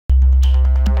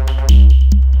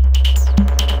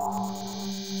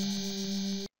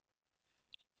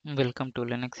Welcome to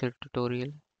Linux Help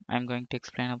tutorial. I'm going to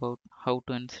explain about how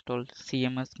to install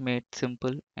CMS Made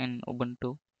Simple in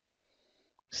Ubuntu.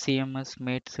 CMS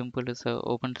Made Simple is a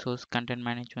open source content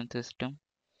management system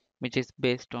which is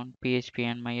based on PHP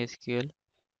and MySQL.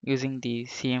 Using the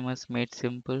CMS Made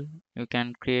Simple, you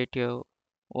can create your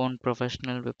own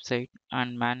professional website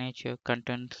and manage your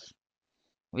contents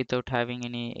without having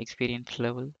any experience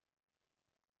level.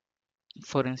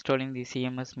 For installing the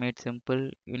CMS Made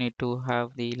Simple, you need to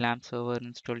have the LAMP server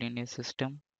installed in your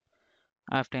system.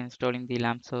 After installing the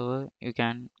LAMP server, you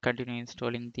can continue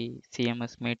installing the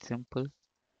CMS Made Simple.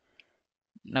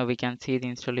 Now we can see the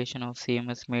installation of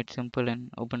CMS Made Simple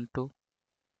in Ubuntu.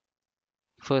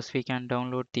 First, we can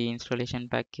download the installation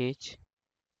package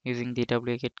using the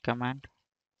wget command.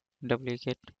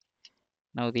 Wget.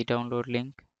 Now the download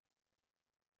link.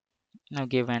 Now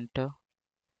give enter.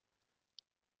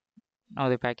 Now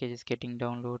the package is getting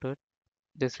downloaded.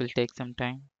 This will take some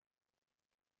time.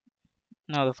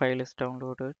 Now the file is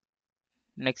downloaded.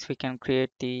 Next, we can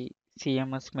create the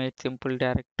CMS Made Simple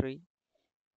directory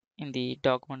in the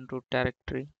document root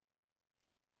directory.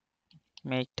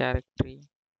 Make directory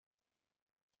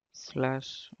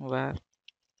 /var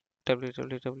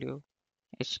www.html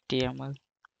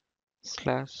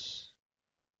slash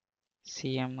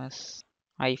cms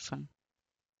hyphen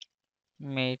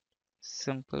made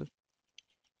simple.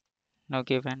 Now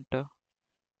give enter.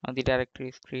 Now the directory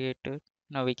is created.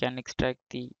 Now we can extract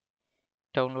the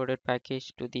downloaded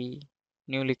package to the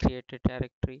newly created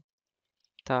directory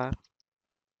tar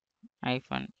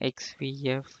hyphen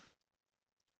xvf,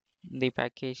 the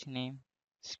package name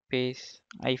space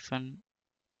hyphen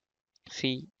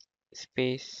c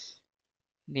space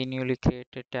the newly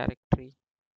created directory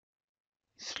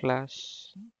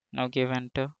slash. Now give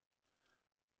enter.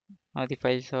 Now the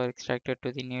files are extracted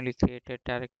to the newly created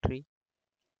directory.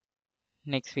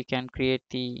 Next, we can create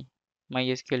the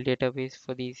MySQL database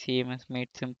for the CMS Made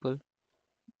Simple.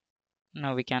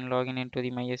 Now we can log in into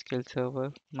the MySQL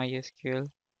server,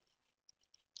 MySQL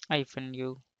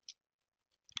 -u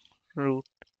root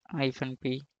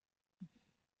 -p.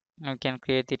 Now we can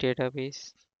create the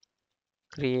database,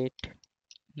 create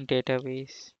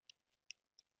database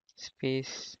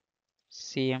space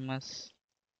CMS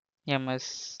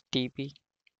msdb.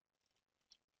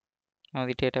 Now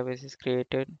the database is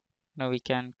created. Now we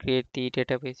can create the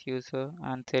database user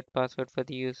and set password for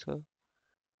the user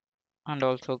and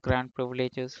also grant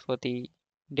privileges for the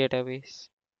database.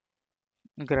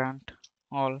 Grant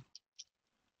all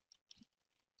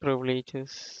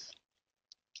privileges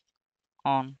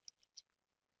on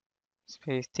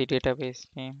space the database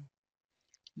name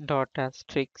dot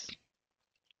asterisk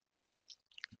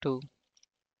to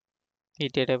the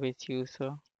database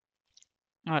user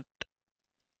at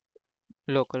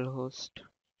localhost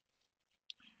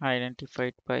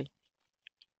identified by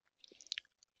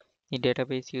the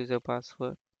database user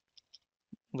password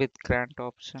with grant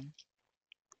option.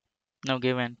 Now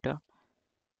give enter.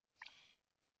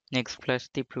 Next, flush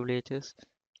the privileges.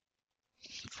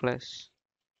 Flush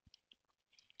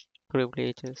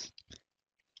privileges.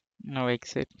 Now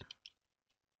exit.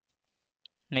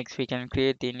 Next, we can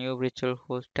create the new virtual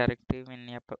host directory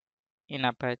in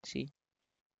Apache.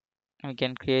 We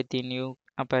can create the new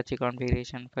Apache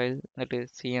configuration file, that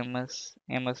is cms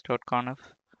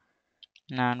ms.conf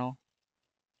nano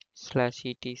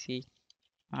 /etc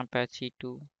apache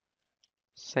 2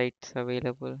 sites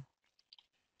available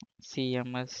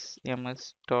cms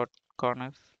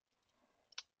ms.conf.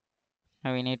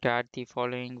 Now we need to add the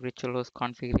following virtual host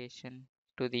configuration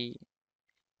to the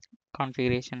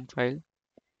configuration file.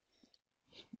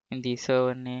 In the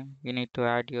server name, you need to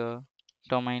add your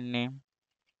domain name.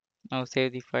 Now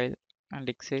save the file and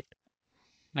exit.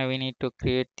 Now we need to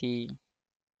create the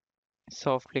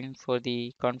soft link for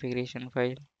the configuration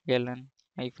file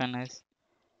ln-s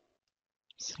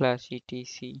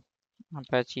 /etc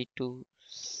apache 2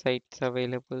 sites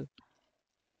available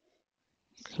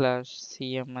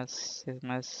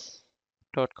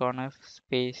 /cms/ms.conf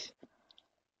space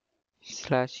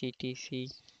 /etc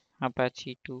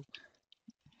apache 2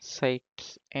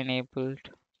 sites enabled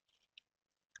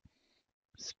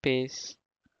space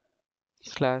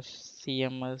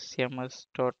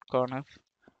 /cms/ms.conf.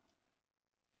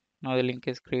 Now the link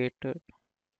is created.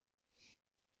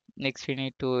 Next, we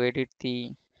need to edit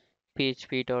the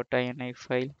php dot ini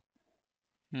file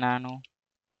nano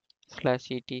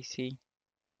 /etc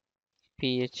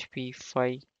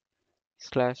php5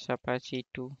 /apache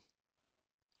 2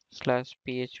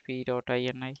 php dot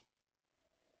ini.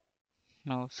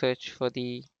 Now search for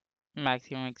the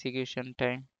maximum execution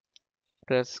time.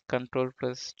 Press Ctrl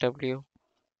plus W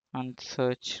and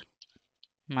search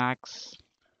max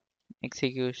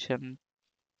execution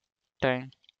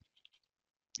time.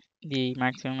 The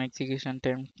maximum execution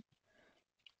time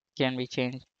can be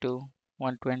changed to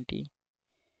 120.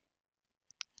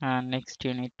 And next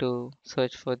you need to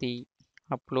search for the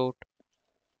upload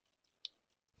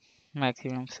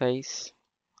maximum size,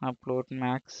 upload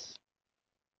max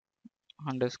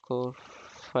underscore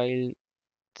file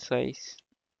size,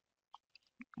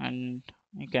 and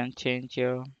you can change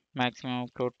your maximum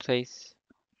upload size.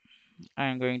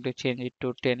 I'm going to change it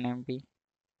to 10 MB.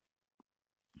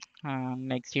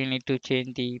 Next you need to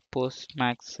change the post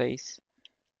max size,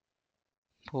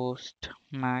 post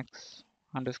max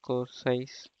underscore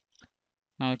size.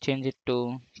 Now change it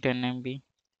to 10 MB,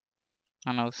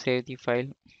 and now save the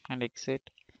file and exit.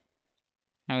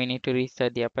 Now we need to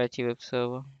restart the Apache web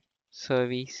server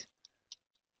service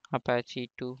Apache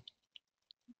to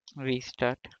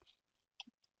restart.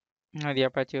 Now the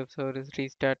Apache web server is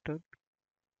restarted.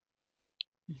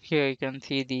 Here you can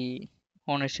see the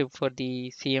ownership for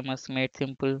the CMS Made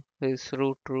Simple is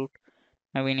root.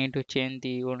 Now we need to change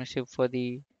the ownership for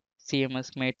the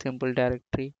CMS Made Simple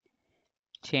directory.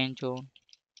 Change on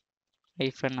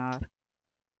 -r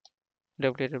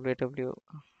www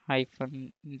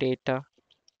data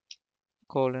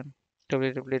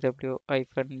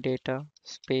www data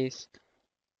space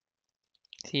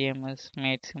CMS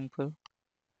Made Simple,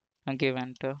 and give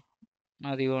enter.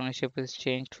 Now the ownership is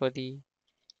changed for the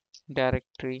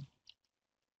directory.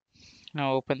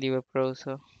 Now open the web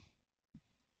browser.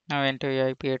 Now enter your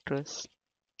IP address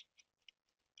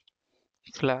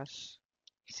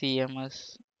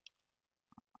 /cms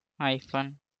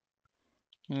hyphen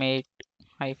made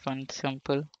hyphen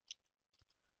simple.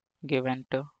 Give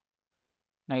enter.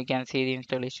 Now you can see the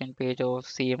installation page of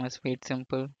CMS Made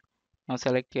Simple. Now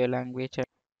select your language.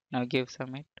 Now give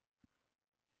submit.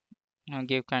 Now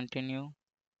give continue.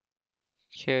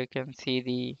 Here you can see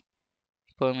the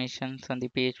permissions and the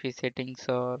PHP settings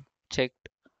are checked,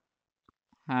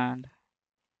 and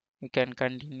you can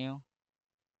continue,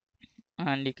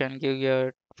 and you can give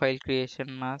your file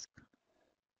creation mask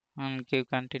and give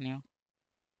continue.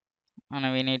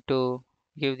 And we need to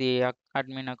give the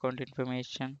admin account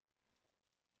information,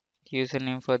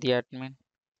 username for the admin,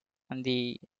 and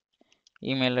the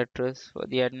email address for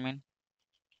the admin,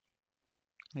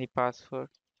 the password,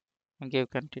 and give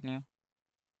continue.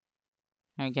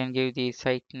 You can give the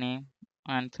site name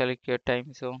and select your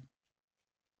time zone.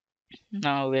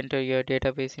 Now enter your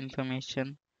database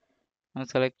information and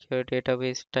select your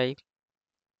database type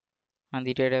and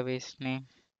the database name.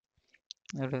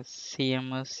 That is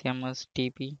CMS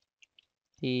MSDB.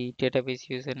 The database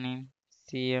username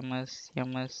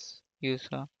CMS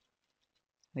user.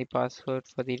 The password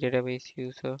for the database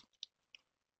user.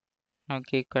 Now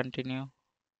click continue,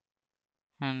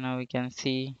 and now we can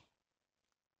see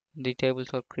the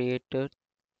tables are created.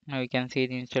 Now we can see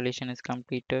the installation is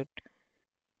completed.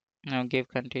 Now give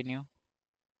continue,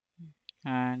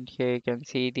 and here you can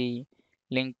see the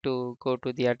link to go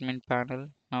to the admin panel.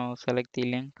 Now select the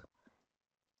link,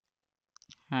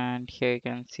 and here you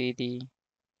can see the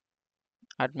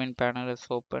admin panel is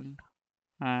opened,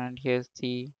 and here's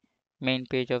the main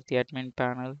page of the admin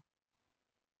panel,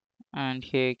 and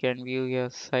here you can view your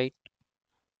site.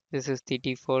 This is the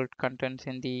default contents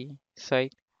in the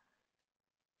site,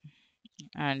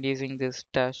 and using this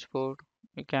dashboard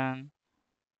you can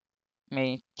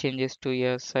make changes to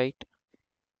your site.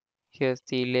 Here's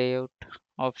the layout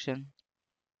option,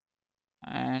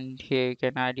 and here you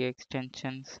can add your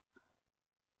extensions,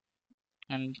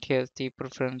 and here's the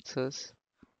preferences.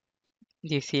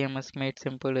 The CMS Made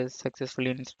Simple is successfully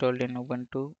installed in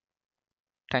Ubuntu.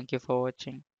 Thank you for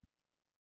watching.